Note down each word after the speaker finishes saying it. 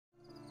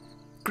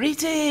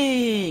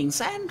Greetings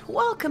and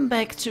welcome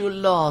back to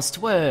Last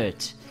Word.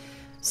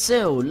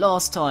 So,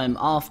 last time,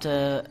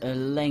 after a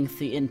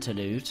lengthy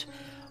interlude,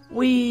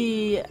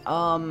 we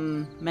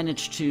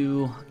managed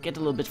to get a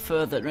little bit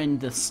further in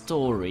the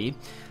story.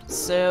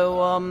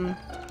 So,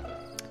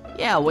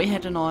 yeah, we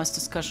had a nice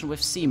discussion with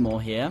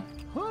Seymour here.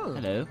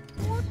 Hello.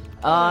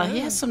 He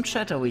has some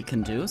chatter we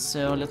can do,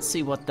 so let's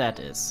see what that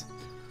is.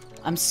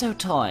 I'm so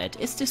tired.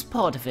 Is this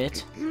part of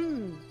it?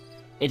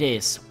 It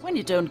is. When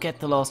you don't get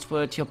the last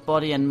word, your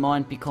body and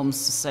mind becomes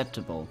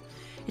susceptible.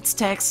 It's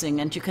taxing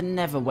and you can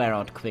never wear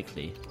out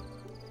quickly.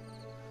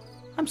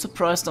 I'm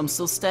surprised I'm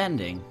still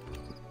standing.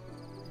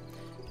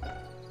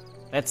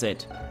 That's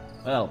it.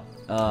 Well,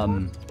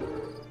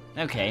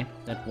 okay,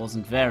 that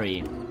wasn't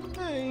very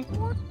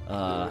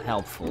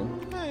helpful.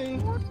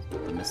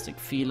 Domestic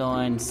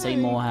feline,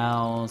 Seymour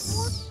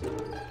House.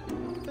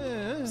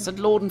 St.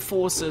 Lauden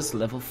Forces,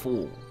 level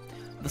 4.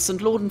 The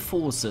St. Lauden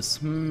Forces,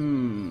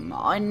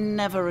 I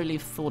never really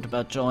thought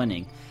about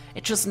joining.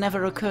 It just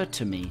never occurred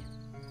to me.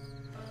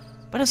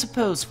 But I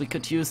suppose we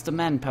could use the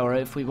manpower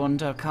if we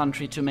want our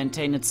country to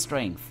maintain its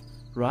strength,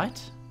 right?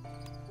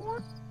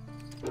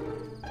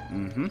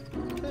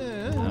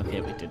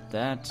 Okay, we did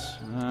that.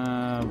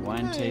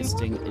 Wine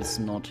tasting is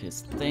not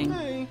his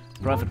thing.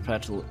 Private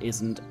prattle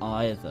isn't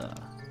either.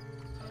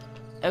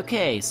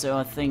 Okay, so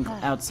I think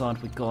outside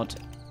we got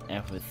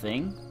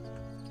everything.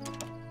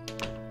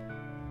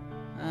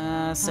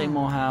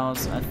 Seymour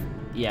House.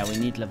 Yeah, we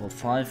need level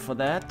 5 for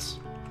that.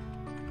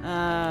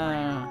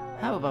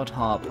 How about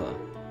Harper?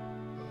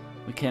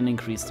 We can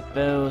increase the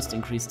boast,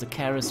 increase the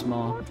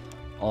charisma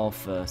of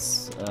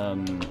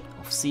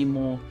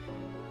Seymour.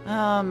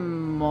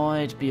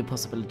 Might be a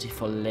possibility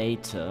for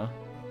later.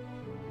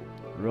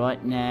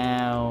 Right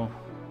now...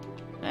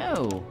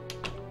 Oh!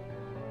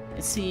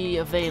 Is he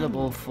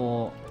available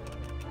for...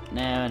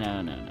 No.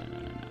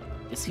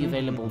 Is he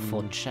available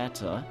for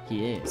chatter?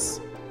 He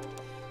is.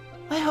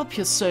 I hope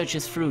your search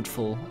is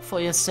fruitful,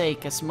 for your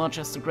sake as much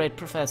as the great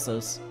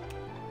professor's.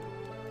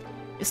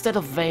 Is that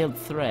a veiled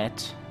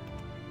threat?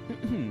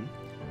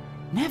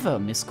 Never,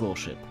 Miss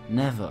Gorship,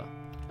 never.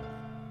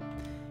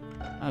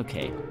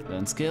 Okay,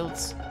 learn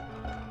skills.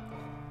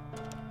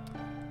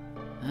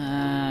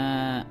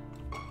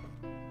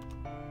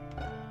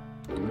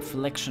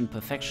 Inflection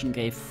Perfection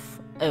gave...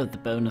 Oh, the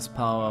bonus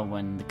power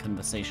when the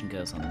conversation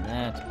goes on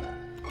that.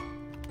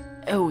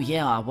 Oh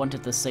yeah, I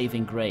wanted the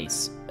saving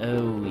grace.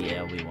 Oh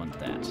yeah, we want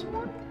that.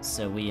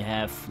 So we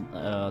have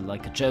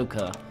like a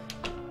joker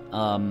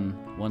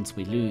once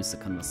we lose the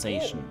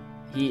conversation.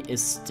 He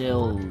is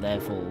still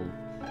level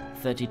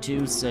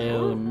 32,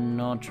 so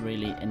not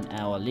really in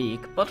our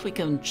league, but we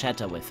can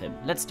chatter with him.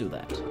 Let's do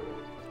that.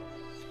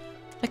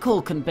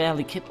 Nicole can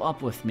barely keep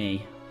up with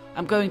me.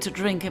 I'm going to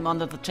drink him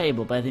under the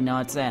table by the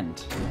night's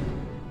end.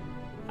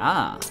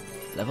 Ah,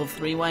 level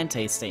 3 wine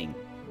tasting.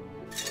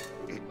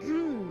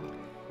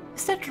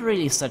 Is that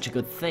really such a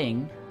good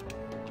thing?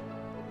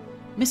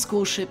 Miss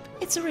Gorship,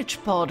 it's a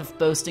rich part of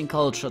boasting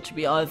culture to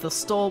be either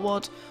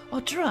stalwart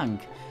or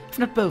drunk, if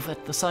not both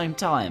at the same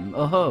time,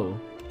 oh-ho.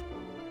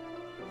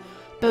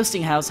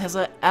 Boasting House has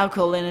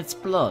alcohol in its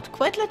blood,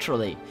 quite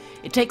literally.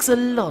 It takes a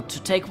lot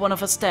to take one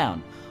of us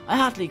down. I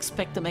hardly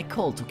expect the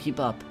McCall to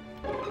keep up.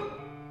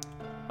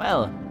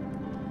 Well,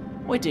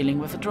 we're dealing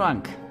with a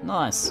drunk.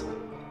 Nice.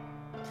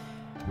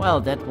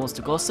 Well, that was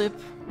the gossip.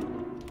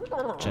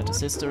 Chatter's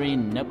history,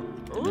 nope.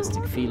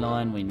 Domestic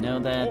feline, we know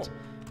that.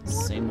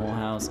 Seymour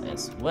House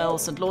as well.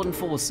 St. Lauden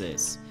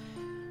Forces.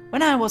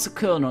 When I was a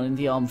colonel in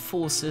the armed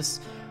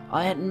forces,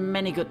 I had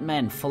many good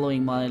men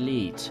following my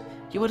lead.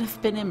 You would have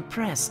been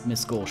impressed,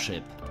 Miss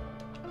Gorship.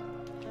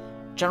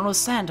 General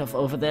Sandhoff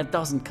over there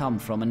doesn't come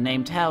from a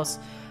named house,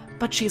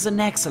 but she's an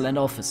excellent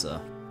officer,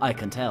 I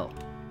can tell.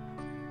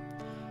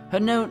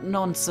 Her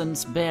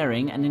no-nonsense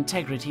bearing and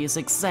integrity is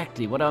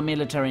exactly what our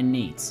military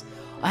needs.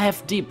 I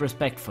have deep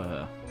respect for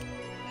her.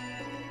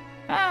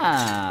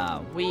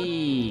 Ah,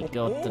 we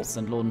got the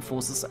St. Lauden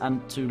Forces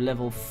and to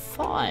level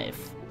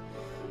 5.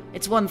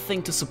 It's one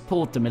thing to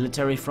support the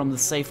military from the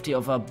safety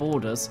of our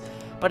borders,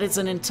 but it's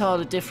an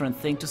entirely different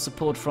thing to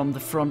support from the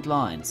front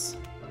lines.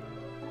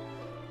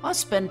 I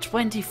spent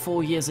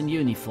 24 years in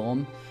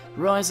uniform,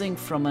 rising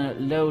from a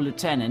low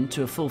lieutenant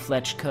to a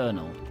full-fledged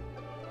colonel.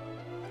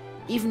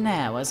 Even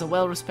now, as a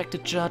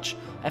well-respected judge,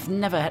 I've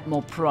never had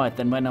more pride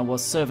than when I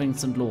was serving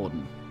St.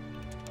 Lauden.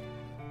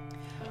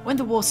 When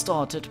the war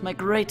started, my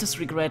greatest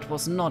regret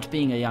was not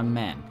being a young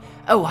man.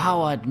 Oh,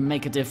 how I'd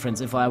make a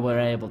difference if I were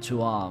able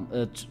to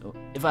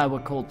if I were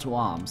called to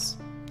arms.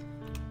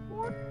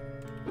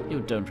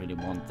 You don't really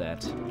want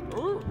that.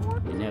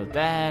 We know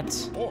that.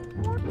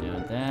 We know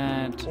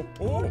that.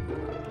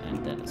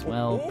 And that as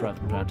well.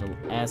 Private prattle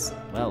as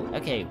well.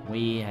 Okay,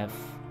 we have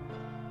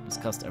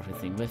discussed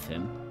everything with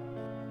him.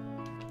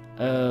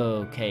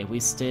 Okay,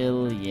 we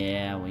still,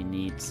 yeah, we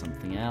need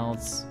something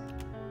else.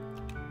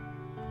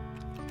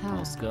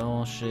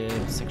 Scholarship,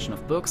 section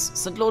of books,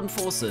 St. Lauden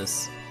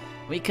Forces.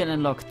 We can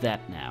unlock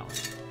that now.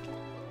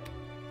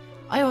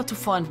 I ought to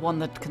find one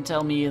that can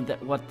tell me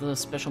what the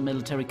special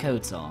military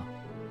codes are.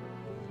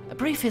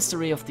 brief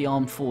history of the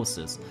armed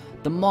forces.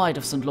 The might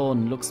of St.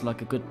 Lauden looks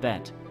like a good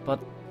bet, but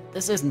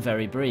this isn't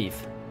very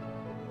brief.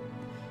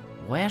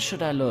 Where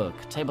should I look?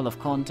 Table of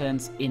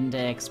contents,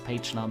 index,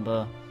 page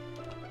number.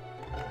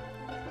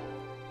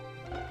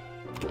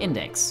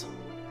 Index.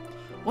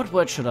 What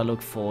word should I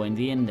look for in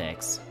the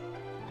index?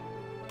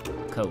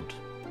 Code.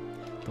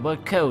 The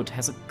word code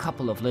has a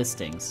couple of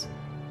listings.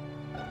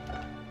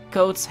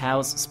 Codes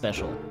house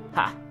special.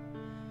 Ha!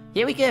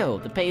 Here we go!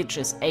 The page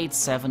is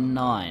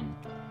 879.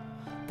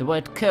 The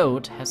word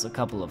code has a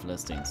couple of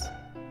listings.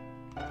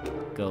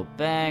 Go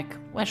back.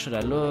 Where should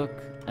I look?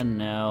 And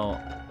now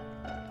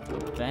go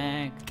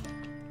back.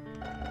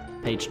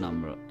 Page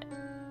number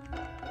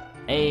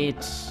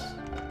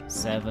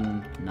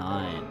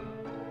 879.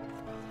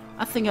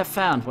 I think I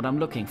found what I'm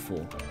looking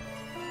for.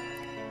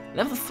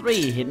 Level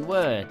 3 hidden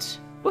word.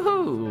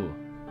 Woohoo!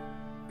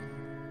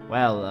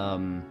 Well,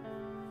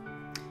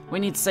 we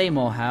need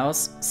Seymour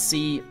House.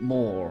 See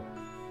more.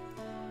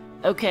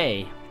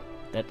 Okay,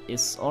 that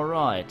is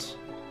alright.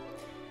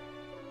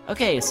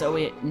 Okay, so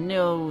we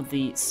know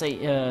the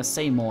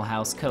Seymour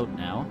House code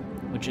now,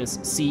 which is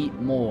see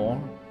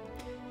more.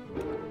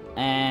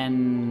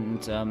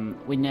 And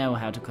we know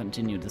how to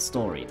continue the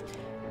story.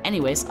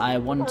 Anyways, I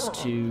want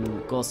to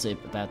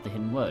gossip about the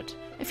hidden word.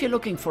 If you're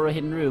looking for a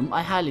hidden room,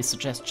 I highly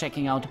suggest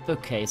checking out a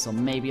bookcase or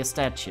maybe a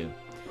statue.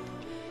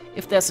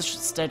 If there's a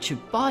statue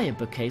by a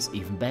bookcase,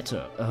 even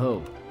better.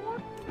 Oh.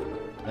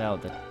 Well,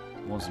 that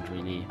wasn't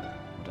really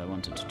what I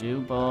wanted to do,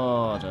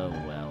 but oh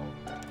well.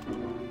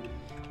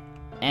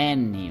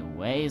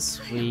 Anyways,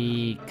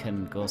 we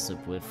can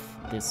gossip with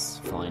this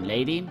fine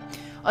lady.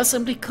 I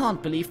simply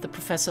can't believe the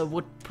professor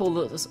would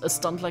pull a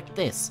stunt like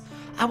this.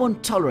 I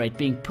won't tolerate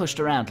being pushed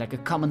around like a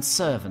common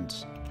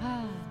servant.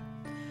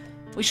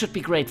 We should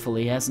be grateful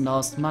he hasn't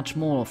asked much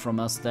more from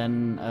us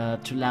than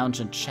to lounge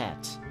and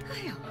chat.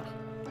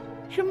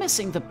 You're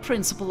missing the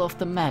principle of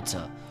the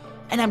matter,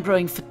 and I'm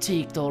growing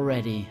fatigued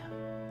already.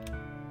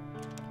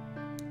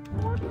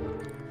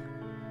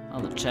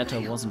 Well, the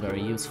chatter wasn't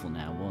very useful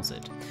now, was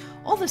it?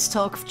 All this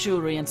talk of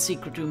jewelry and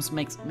secret rooms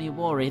makes me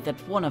worry that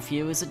one of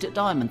you is a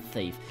diamond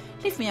thief.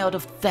 Leave me out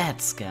of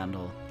that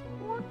scandal.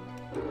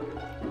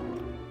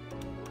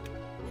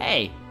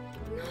 Hey!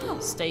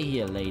 Stay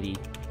here, lady.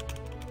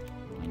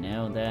 We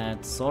know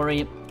that.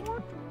 Sorry.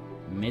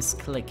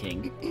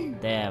 Misclicking.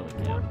 There we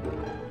go.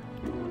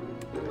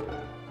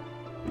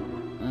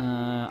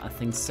 I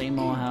think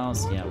Seymour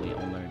House. Yeah, we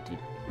already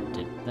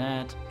did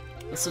that.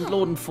 The St.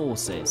 Lauden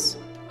Forces.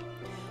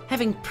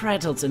 Having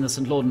prattles in the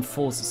St. Lauden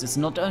Forces is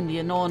not only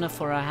an honor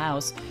for our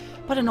house,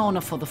 but an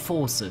honor for the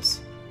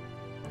forces.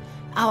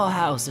 Our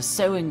house is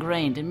so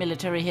ingrained in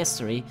military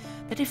history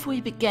that if we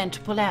began to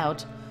pull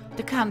out,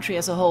 the country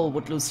as a whole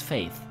would lose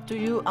faith. Do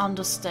you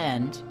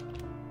understand?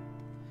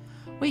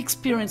 We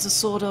experience a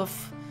sort of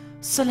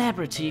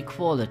celebrity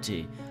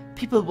equality.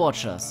 People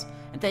watch us,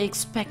 and they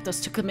expect us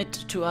to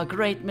commit to our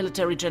great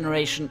military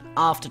generation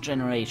after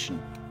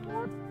generation.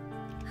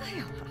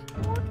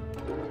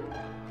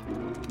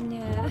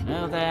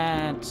 Know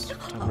that.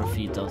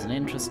 Photography doesn't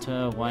interest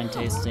her. Wine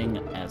tasting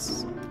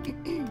as...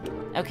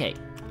 Okay.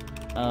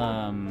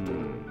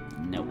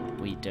 No,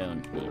 we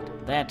don't need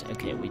that.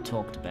 Okay, we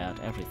talked about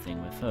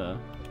everything with her.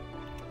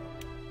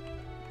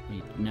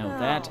 We know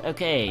that.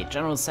 Okay,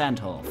 General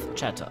Sandhoff,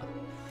 chatter.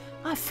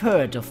 I've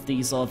heard of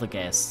these other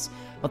guests,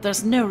 but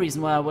there's no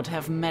reason why I would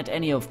have met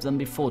any of them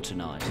before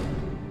tonight.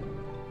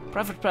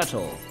 Private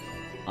Prattle,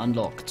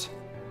 unlocked.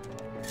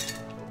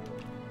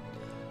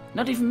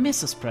 Not even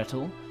Mrs.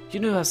 Prattle. You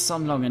knew her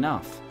son long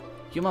enough.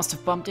 You must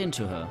have bumped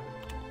into her.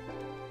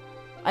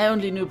 I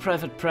only knew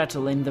Private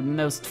Prattle in the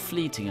most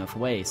fleeting of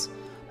ways.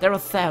 There are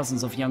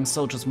thousands of young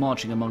soldiers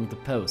marching among the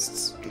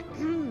posts.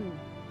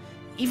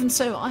 Even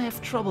so, I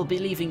have trouble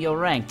believing your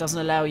rank doesn't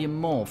allow you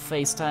more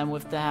face time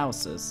with the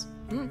houses.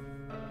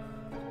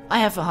 I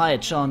have a higher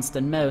chance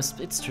than most,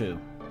 it's true.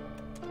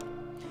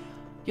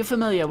 You're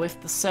familiar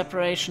with the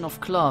separation of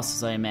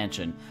classes, I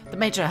imagine. The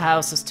major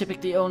houses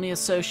typically only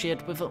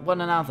associate with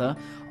one another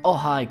or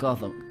high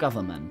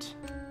government.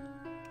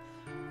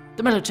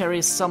 The military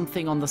is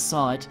something on the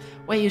side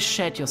where you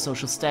shed your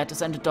social status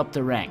and adopt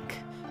a rank,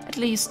 at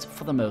least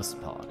for the most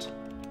part.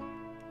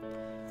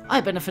 I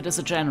benefit as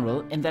a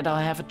general in that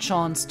I have a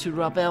chance to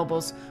rub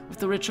elbows with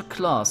the richer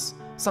class,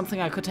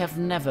 something I could have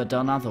never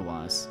done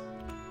otherwise.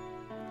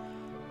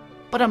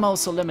 But I'm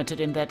also limited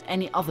in that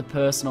any other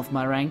person of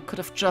my rank could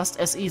have just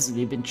as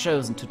easily been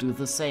chosen to do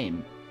the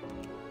same.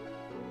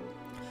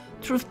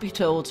 Truth be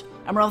told,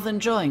 I'm rather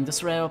enjoying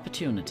this rare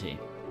opportunity.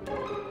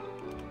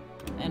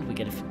 And we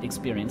get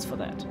experience for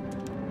that.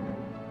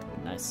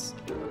 Nice.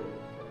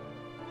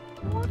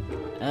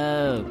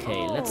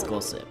 Okay, let's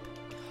gossip.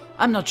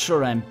 I'm not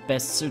sure I'm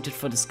best suited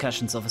for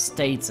discussions of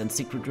estates and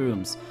secret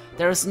rooms.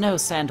 There is no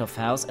Sandhoff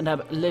house and I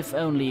live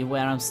only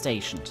where I'm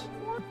stationed.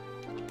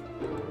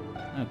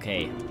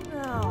 Okay.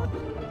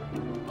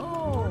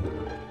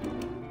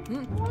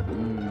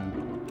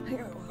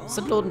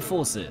 St. Lauden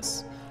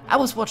Forces. I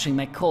was watching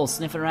McCall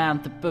sniff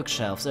around the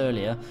bookshelves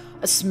earlier,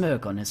 a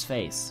smirk on his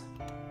face.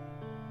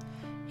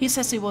 He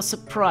says he was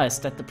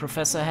surprised that the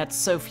professor had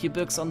so few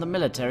books on the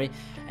military,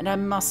 and I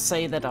must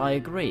say that I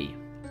agree.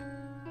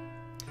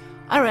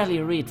 I rarely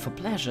read for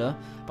pleasure,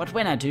 but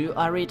when I do,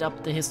 I read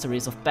up the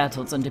histories of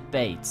battles and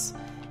debates.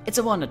 It's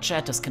a wonder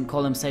chatters can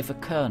call himself a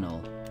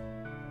colonel.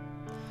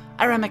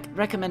 I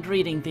recommend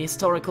reading the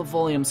historical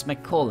volumes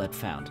McCall had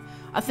found.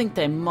 I think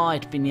they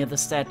might be near the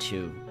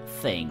statue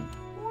thing.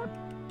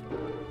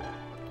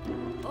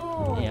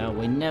 Yeah,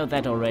 we know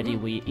that already,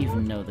 we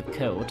even know the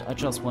code. I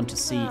just want to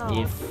see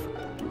if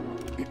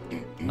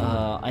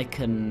I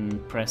can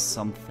press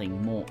something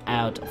more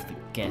out of the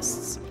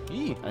guests.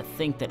 I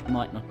think that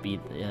might not be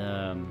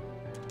the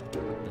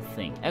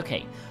thing.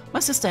 Okay, my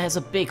sister has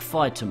a big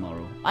fight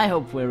tomorrow. I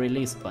hope we're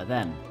released by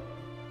then.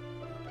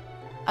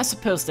 I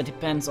suppose that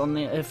depends on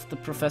if the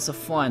professor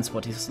finds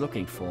what he's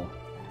looking for.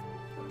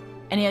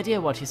 Any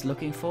idea what he's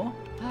looking for?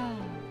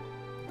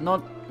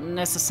 Not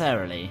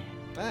necessarily.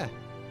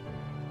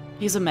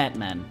 He's a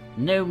madman.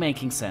 No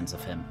making sense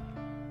of him.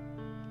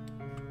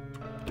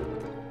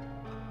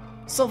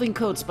 Solving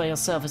codes by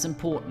yourself is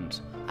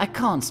important. I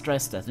can't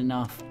stress that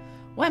enough.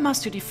 Why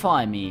must you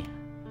defy me?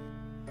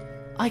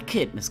 I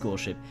kid, Miss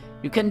Gorship.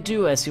 You can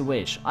do as you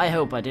wish. I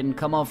hope I didn't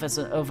come off as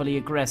overly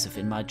aggressive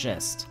in my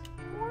jest.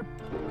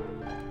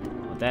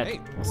 Well, that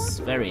was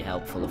very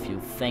helpful of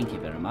you. Thank you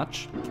very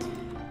much.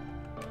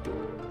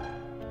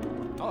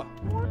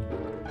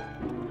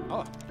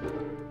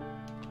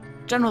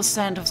 General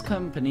Sandoff's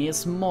company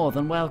is more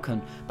than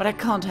welcome, but I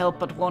can't help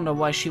but wonder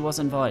why she was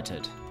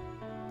invited.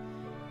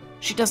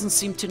 She doesn't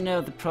seem to know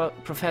the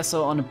professor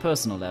on a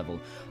personal level,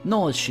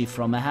 nor is she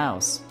from a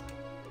house.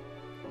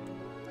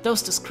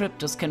 Those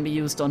descriptors can be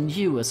used on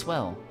you as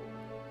well.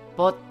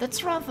 But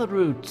that's rather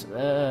rude.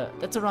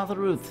 That's a rather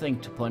rude thing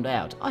to point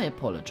out. I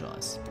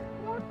apologize.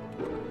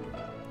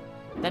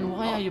 Then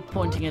why are you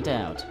pointing it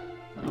out?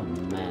 Oh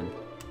man.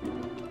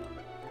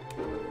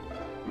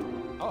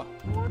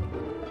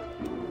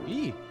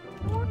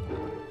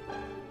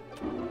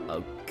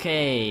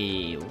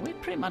 Okay, we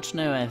pretty much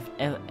know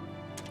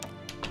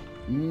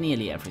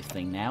nearly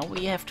everything now.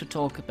 We have to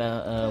talk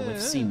about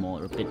with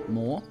Seymour a bit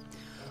more.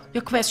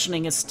 Your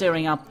questioning is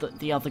stirring up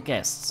the other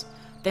guests.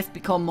 They've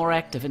become more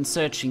active in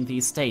searching the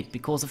estate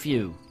because of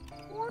you.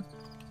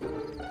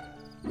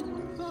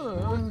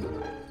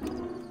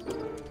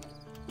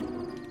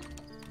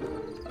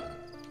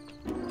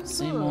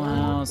 Seymour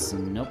House,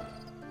 nope.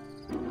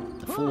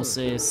 The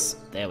forces,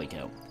 there we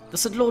go. The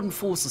St. Loden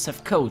forces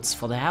have codes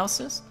for their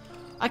houses?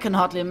 I can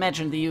hardly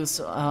imagine the use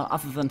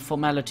other than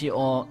formality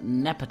or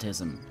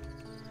nepotism.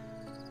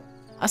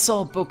 I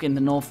saw a book in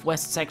the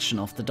northwest section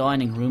of the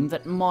dining room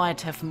that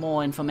might have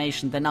more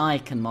information than I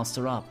can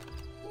muster up.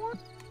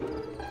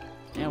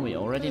 Yeah, we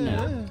already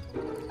know.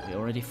 We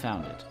already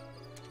found it.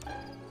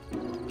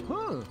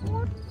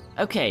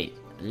 Okay,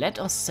 let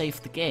us save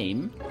the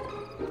game.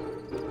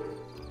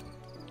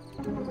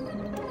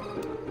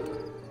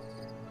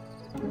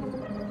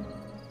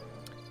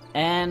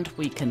 And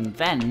we can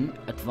then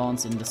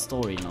advance in the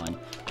storyline.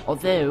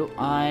 Although,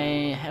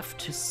 I have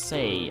to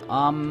say,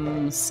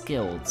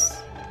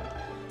 skills.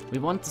 We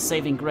want the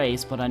saving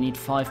grace, but I need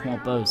 5 more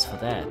bows for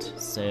that.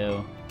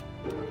 So,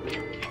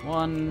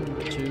 1,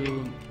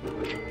 2,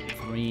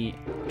 3,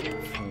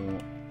 4,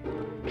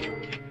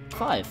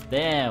 5.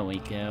 There we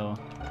go.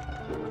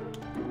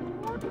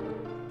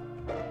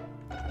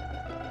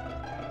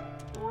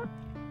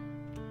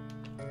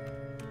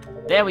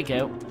 There we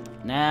go.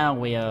 Now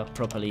we are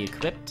properly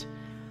equipped.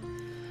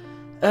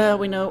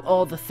 We know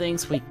all the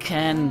things we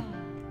can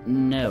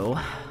know.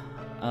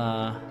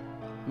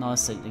 Now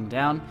sitting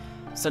down.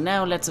 So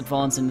now let's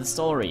advance in the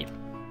story.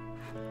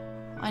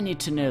 I need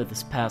to know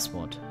this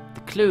password. The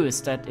clue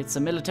is that it's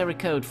a military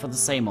code for the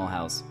Seymour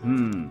House.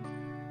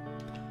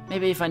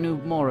 Maybe if I knew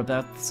more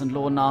about the St.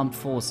 Loden Armed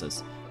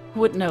Forces, who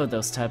would know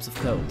those types of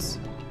codes?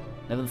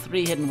 Level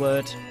 3 hidden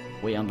word,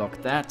 we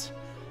unlocked that.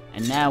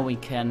 And now we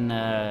can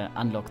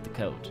unlock the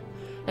code.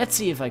 Let's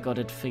see if I got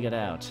it figured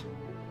out.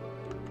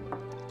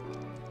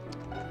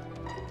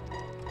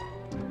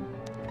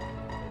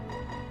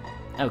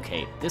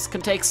 Okay, this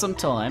can take some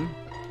time.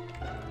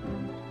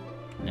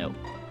 No,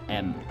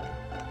 M.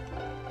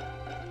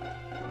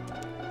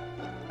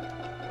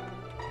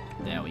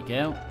 There we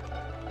go.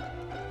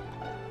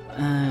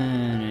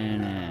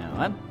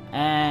 No.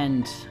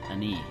 And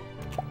an E.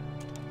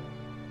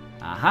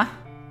 Aha.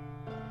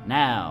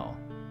 Now.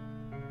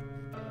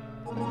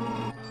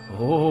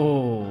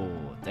 Oh,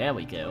 there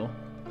we go.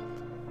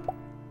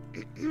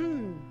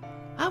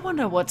 I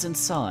wonder what's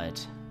inside.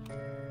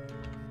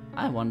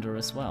 I wonder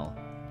as well.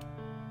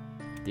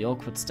 The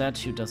awkward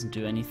statue doesn't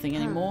do anything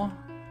anymore.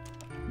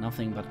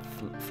 Nothing but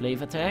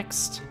flavor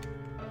text.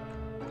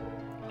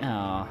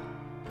 Ah,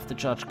 if the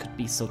judge could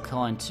be so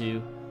kind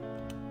to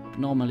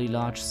abnormally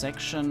large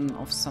section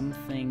of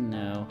something.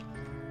 No.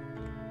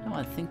 No,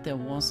 I think there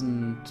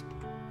wasn't.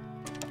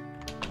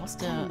 Was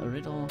there a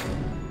riddle?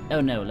 Oh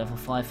no, level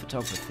 5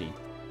 photography.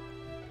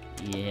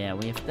 Yeah,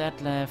 we have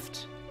that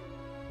left.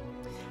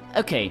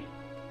 Okay,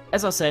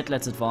 as I said,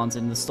 let's advance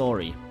in the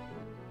story.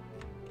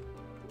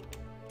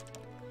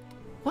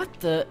 What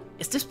the...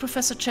 Is this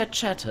Professor Chet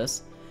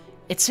Chatters?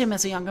 It's him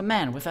as a younger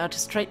man, without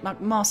his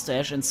trademark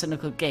mustache and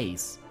cynical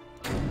gaze.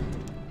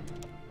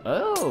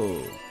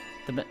 Oh,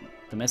 the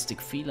domestic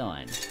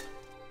feline.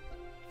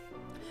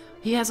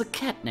 He has a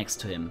cat next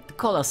to him. The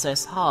collar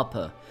says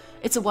Harper.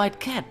 It's a white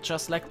cat,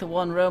 just like the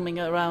one roaming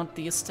around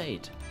the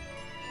estate.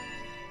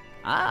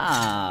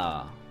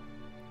 Ah!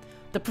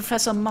 The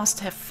professor must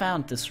have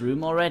found this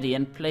room already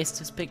and placed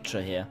his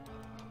picture here.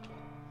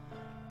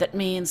 That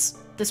means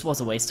this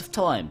was a waste of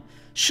time.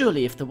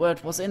 Surely if the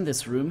word was in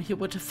this room, he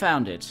would have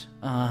found it.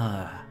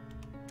 Ah.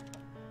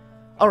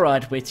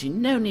 Alright, Witty,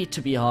 no need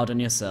to be hard on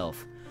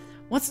yourself.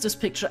 What's this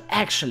picture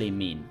actually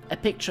mean? A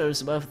picture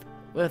is worth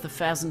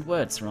 1,000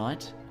 words,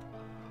 right?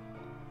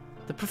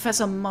 The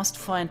professor must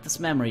find this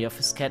memory of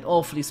his cat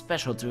awfully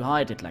special to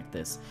hide it like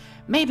this.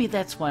 Maybe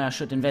that's why I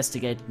should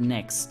investigate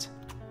next.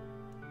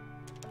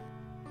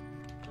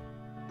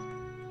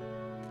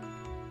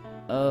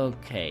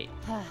 Okay.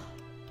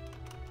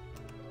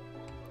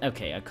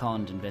 Okay, I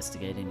can't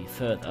investigate any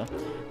further.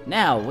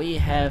 Now we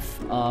have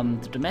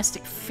the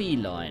domestic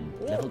feline,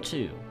 level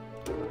 2.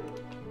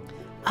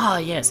 Ah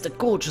yes, the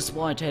gorgeous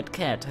white-haired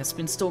cat has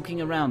been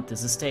stalking around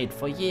this estate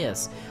for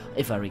years,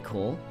 if I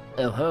recall.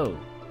 Oh ho.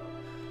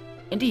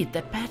 Indeed,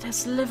 that pet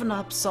has lived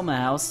up Summer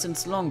House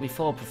since long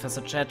before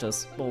Professor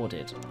Chatters bought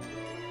it.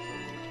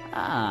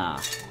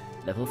 Ah,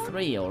 level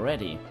 3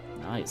 already.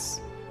 Nice.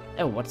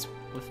 Oh, what's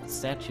with the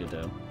statue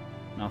though?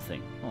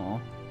 Nothing. Aw.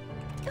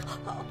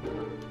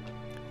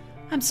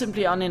 I'm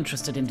simply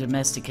uninterested in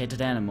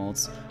domesticated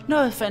animals.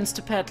 No offense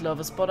to pet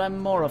lovers, but I'm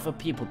more of a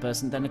people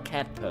person than a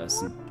cat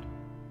person.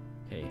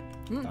 Okay,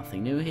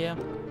 nothing new here.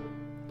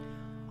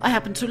 I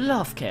happen to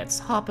love cats.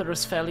 Harper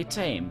is fairly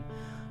tame.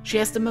 She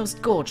has the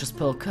most gorgeous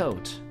pearl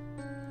coat.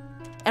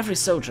 Every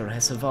soldier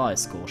has a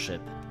vice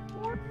scoreship.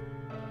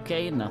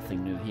 Okay,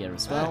 nothing new here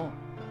as well.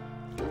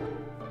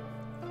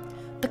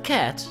 The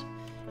cat?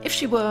 If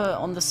she were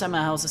on the Summer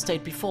House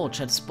estate before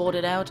Chet bought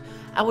it out,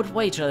 I would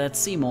wager that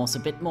Seymour's a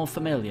bit more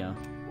familiar.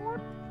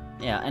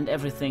 Yeah, and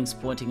everything's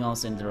pointing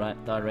us in the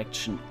right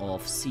direction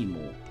of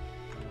Seymour.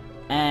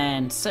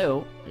 And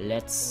so,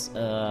 let's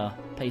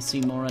pay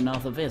Seymour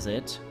another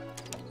visit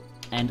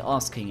and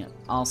ask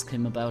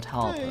him about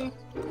Harper.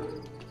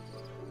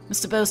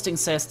 Mr. Boasting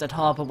says that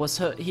Harper was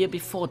here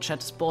before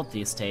Chet bought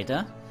the estate,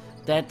 huh?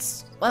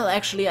 That's... well,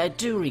 actually, I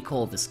do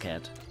recall this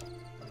cat.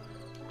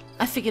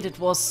 I figured it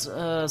was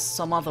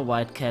some other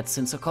white cat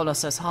since her collar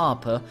says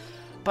Harper,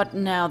 but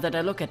now that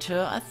I look at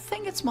her, I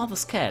think it's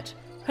Mother's cat.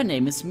 Her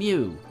name is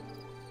Mew.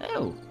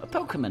 Oh, a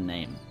Pokemon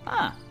name.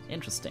 Ah,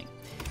 interesting.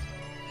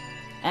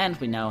 And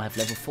we now have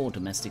level 4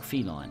 domestic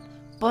feline.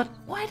 But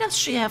why does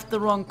she have the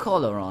wrong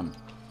collar on?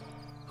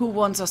 Who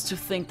wants us to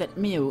think that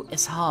Mew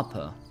is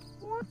Harper?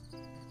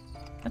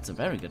 That's a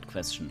very good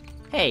question.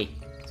 Hey,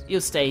 you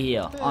stay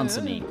here,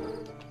 answer me.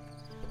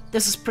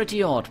 This is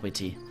pretty odd,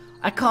 Witty.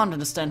 I can't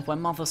understand why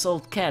Mother's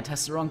old cat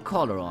has the wrong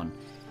collar on.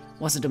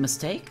 Was it a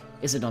mistake?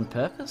 Is it on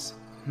purpose?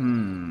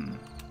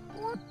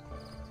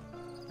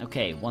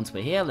 Okay, once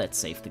we're here, let's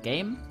save the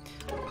game.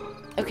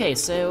 Okay,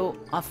 so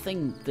I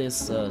think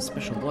this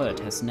special word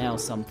has now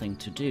something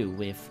to do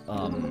with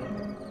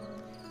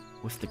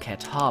the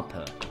cat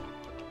Harper.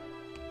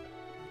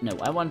 No,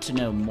 I want to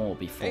know more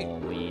before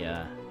we...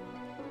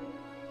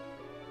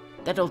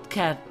 That old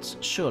cat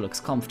sure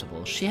looks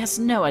comfortable. She has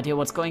no idea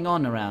what's going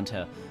on around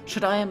her.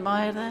 Should I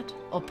admire that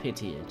or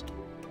pity it?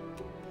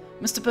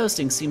 Mr.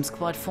 Boasting seems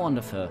quite fond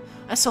of her.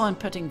 I saw him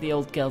petting the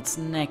old girl's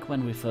neck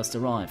when we first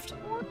arrived.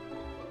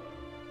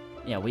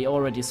 Yeah, we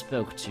already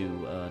spoke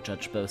to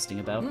Judge Boasting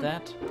about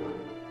that.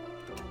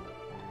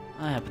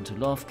 I happen to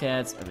love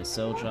cats, every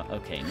soldier.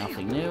 Okay,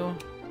 nothing new.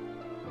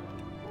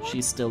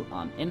 She's still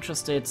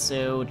uninterested,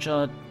 so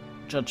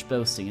Judge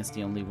Boasting is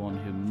the only one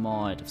who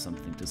might have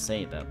something to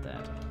say about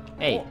that.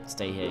 Hey,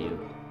 stay here,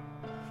 you.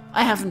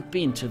 I haven't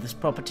been to this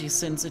property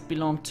since it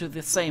belonged to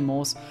the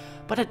Seymours,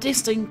 but I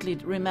distinctly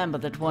remember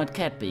that white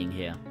cat being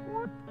here.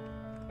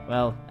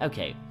 Well,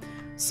 okay.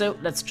 So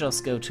let's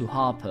just go to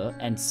Harper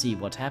and see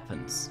what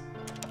happens.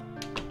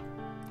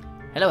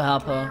 Hello,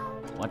 Harper.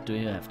 What do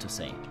you have to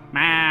say?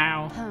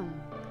 Meow.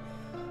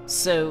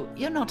 So,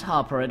 you're not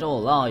Harper at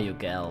all, are you,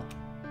 gal?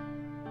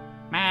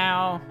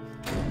 Meow.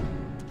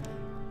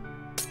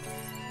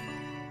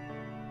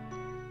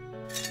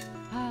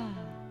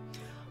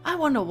 I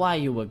wonder why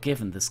you were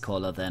given this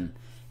collar then.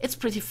 It's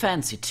pretty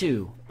fancy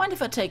too. Mind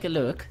if I take a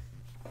look?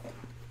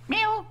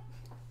 Meow.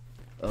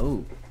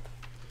 Oh.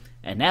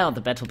 And now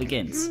the battle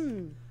begins.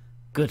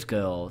 Good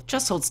girl.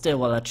 Just hold still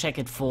while I check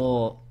it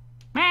for...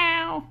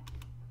 Meow.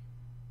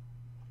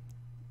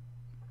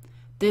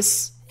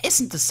 This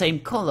isn't the same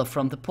collar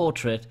from the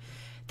portrait.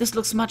 This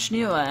looks much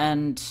newer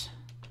and...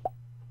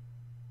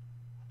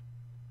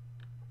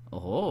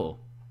 Oh.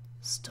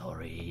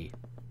 Story.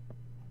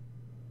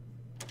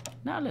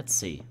 Now let's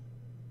see.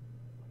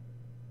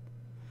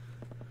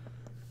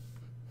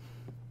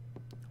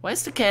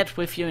 Where's the cat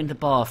with you in the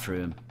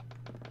bathroom?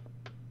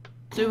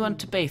 Do you want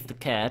to bathe the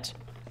cat?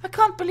 I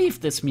can't believe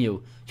this,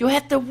 Mew. You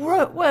had the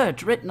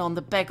word written on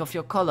the back of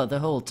your collar the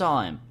whole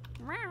time.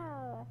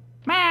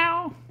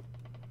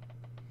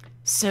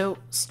 So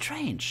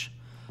strange.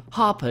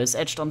 Harper is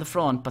etched on the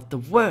front, but the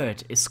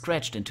word is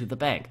scratched into the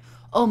back,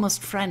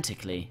 almost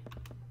frantically.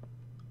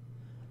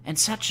 And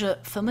such a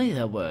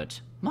familiar word.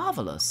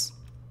 Marvelous.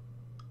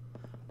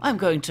 I'm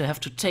going to have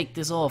to take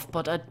this off,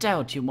 but I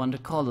doubt you want a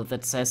collar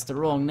that says the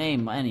wrong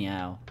name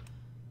anyhow.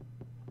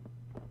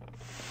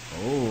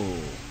 Oh,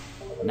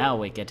 now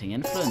we're getting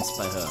influenced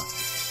by her.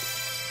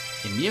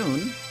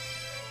 Immune?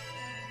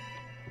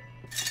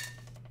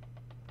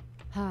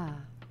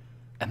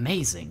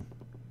 Amazing.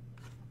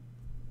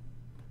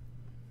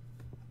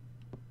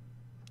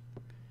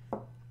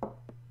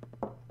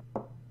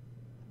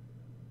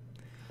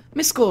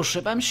 Miss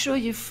Gorship, I'm sure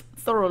you've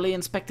thoroughly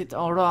inspected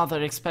our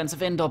rather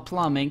expensive indoor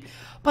plumbing,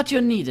 but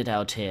you're needed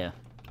out here.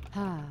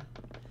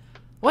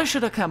 Why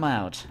should I come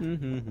out?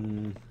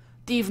 The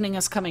evening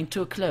is coming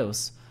to a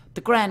close. The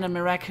grand and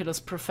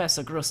miraculous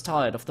professor grows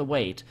tired of the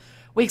wait.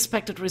 We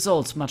expected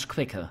results much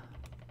quicker.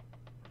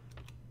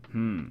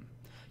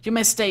 You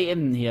may stay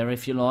in here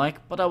if you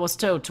like, but I was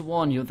told to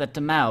warn you that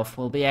the mouth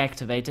will be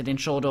activated in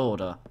short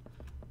order.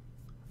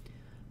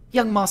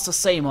 Young Master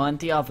Seymour and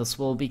the others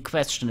will be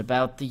questioned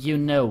about the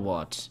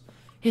you-know-what.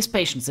 His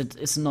patience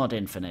is not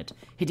infinite.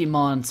 He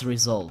demands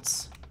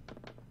results.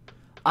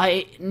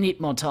 I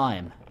need more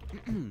time.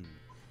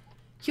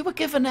 You were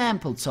given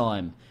ample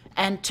time,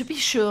 and to be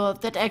sure,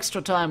 that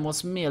extra time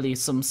was merely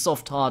some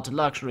soft-hearted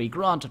luxury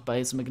granted by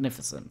His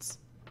Magnificence.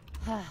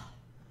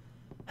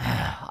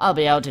 I'll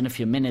be out in a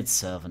few minutes,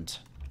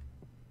 servant.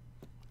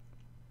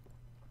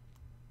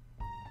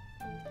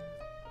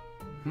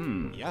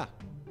 Yeah.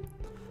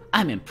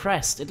 I'm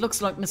impressed. It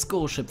looks like Miss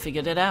Gorship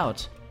figured it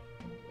out.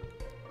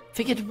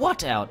 Figured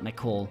what out,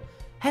 McCall?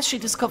 Has she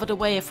discovered a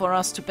way for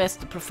us to best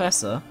the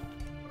professor?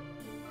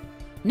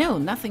 No,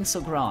 nothing so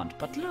grand,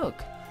 but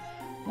look.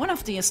 One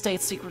of the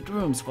estate's secret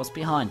rooms was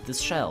behind this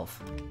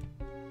shelf.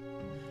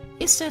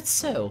 Is that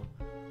so?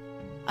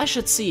 I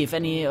should see if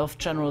any of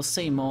General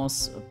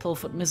Seymour's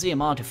Pilford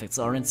Museum artifacts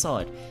are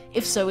inside.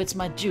 If so, it's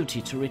my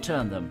duty to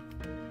return them.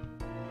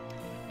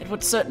 It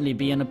would certainly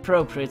be an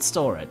appropriate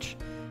storage.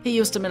 He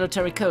used a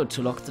military code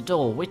to lock the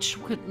door, which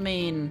would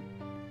mean...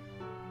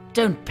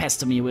 Don't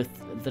pester me with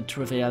the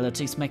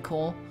trivialities,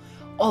 McCall.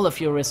 All of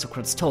you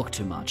aristocrats talk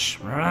too much.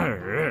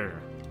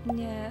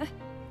 Yeah.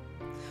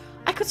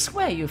 I could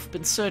swear you've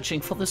been searching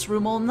for this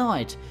room all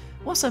night.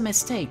 Was I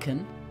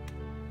mistaken?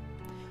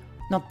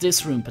 Not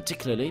this room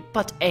particularly,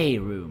 but a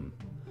room.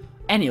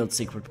 Any old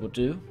secret would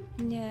do.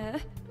 Yeah.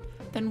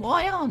 Then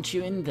why aren't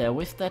you in there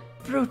with that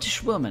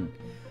brutish woman?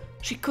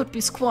 She could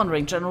be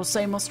squandering General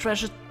Seymour's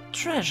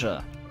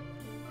treasure.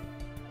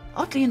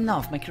 Oddly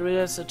enough, my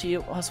curiosity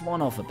has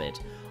worn off a bit.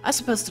 I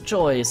suppose the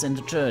joy is in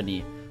the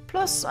journey.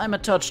 Plus, I'm a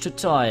touch too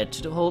tired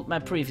to hold my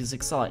previous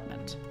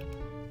excitement.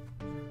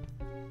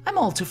 I'm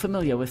all too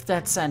familiar with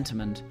that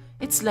sentiment.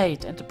 It's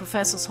late, and the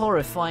professor's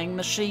horrifying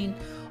machine,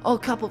 all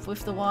coupled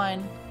with the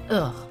wine.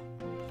 Ugh.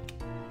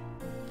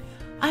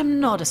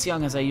 I'm not as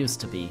young as I used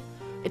to be.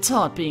 It's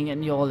hard being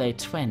in your late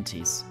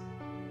 20s.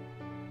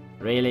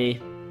 Really?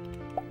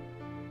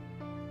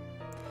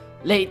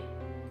 Late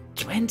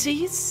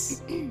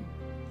 20s?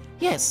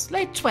 Yes,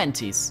 late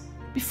 20s.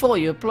 Before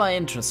you apply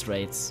interest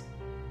rates.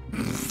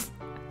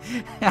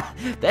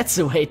 That's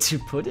the way to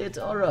put it.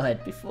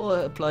 Alright, before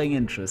applying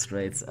interest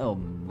rates. Oh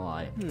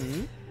my.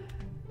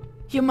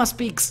 You must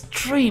be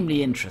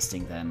extremely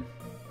interesting then.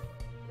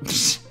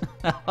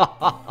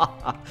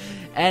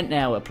 And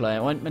now apply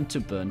ointment to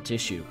burn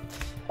tissue.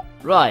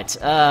 Right,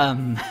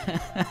 Yeah.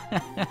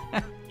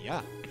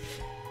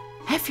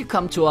 Have you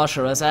come to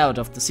usher us out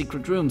of the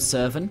secret room,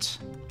 servant?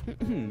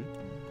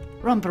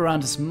 Romp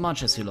around as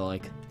much as you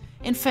like.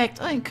 In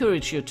fact, I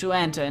encourage you to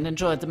enter and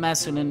enjoy the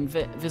masculine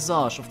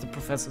visage of the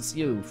professor's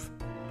youth.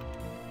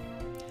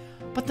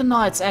 But the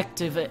night's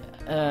activities,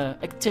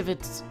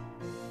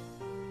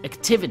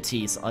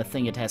 I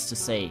think it has to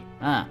say.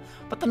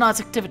 But the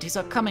night's activities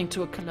are coming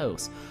to a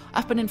close.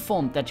 I've been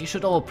informed that you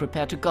should all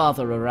prepare to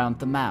gather around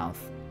the mouth.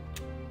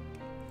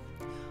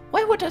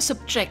 Why would I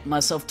subject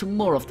myself to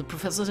more of the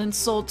professor's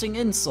insulting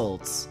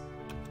insults?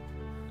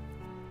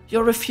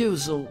 Your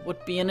refusal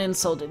would be an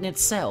insult in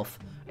itself,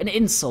 an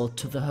insult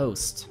to the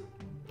host.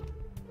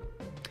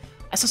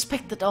 I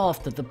suspect that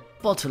after the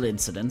bottle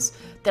incidents,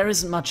 there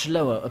isn't much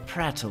lower a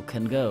prattle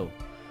can go.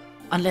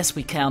 Unless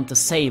we count the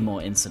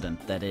Seymour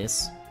incident, that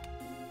is.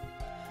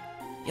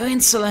 Your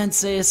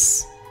insolence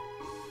is...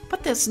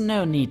 But there's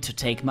no need to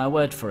take my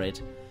word for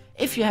it.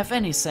 If you have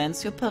any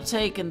sense, you'll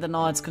partake in the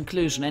night's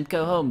conclusion and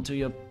go home to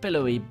your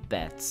pillowy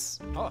beds.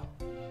 Oh.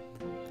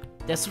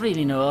 There's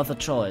really no other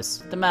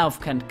choice. The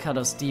mouth can't cut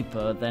us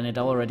deeper than it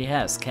already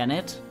has, can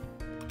it?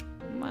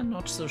 I'm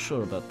not so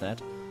sure about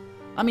that.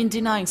 I mean,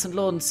 denying St.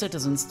 Lauren's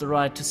citizens the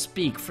right to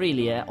speak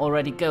freely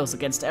already goes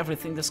against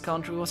everything this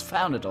country was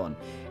founded on.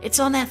 It's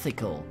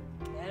unethical.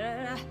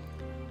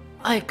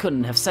 I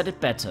couldn't have said it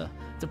better.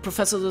 The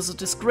professor is a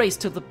disgrace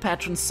to the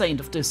patron saint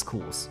of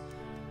discourse.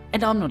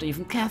 And I'm not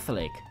even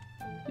Catholic.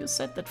 You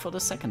said that for the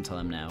second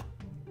time now.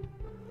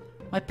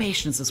 My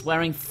patience is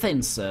wearing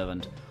thin,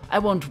 servant. I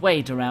won't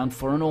wait around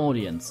for an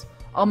audience.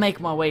 I'll make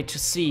my way to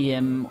see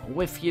him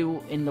with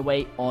you in the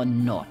way or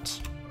not.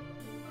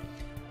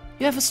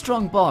 You have a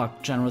strong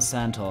bark, General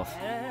Sandhoff.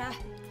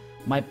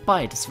 My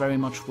bite is very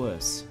much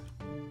worse.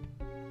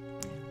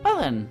 Well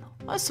then,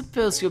 I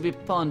suppose you'll be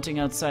ponting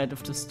outside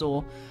of the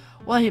store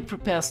while he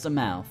prepares the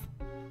mouth.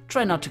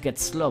 Try not to get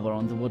slobber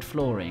on the wood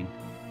flooring.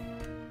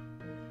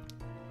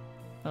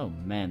 Oh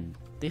man,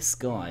 this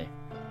guy.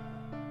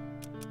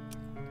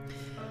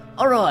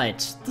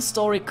 Alright, the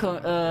story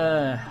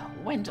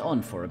went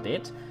on for a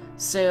bit,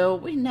 so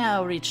we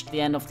now reached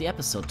the end of the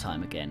episode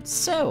time again.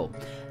 So,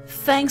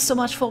 thanks so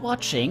much for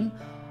watching.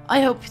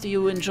 I hope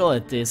you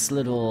enjoyed this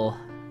little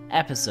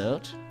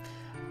episode,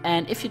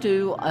 and if you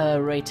do,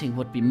 a rating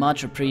would be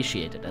much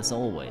appreciated as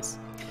always.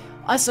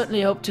 I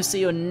certainly hope to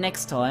see you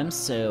next time,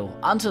 so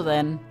until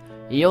then,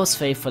 yours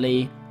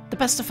faithfully, the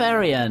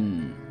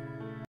Pastafarian.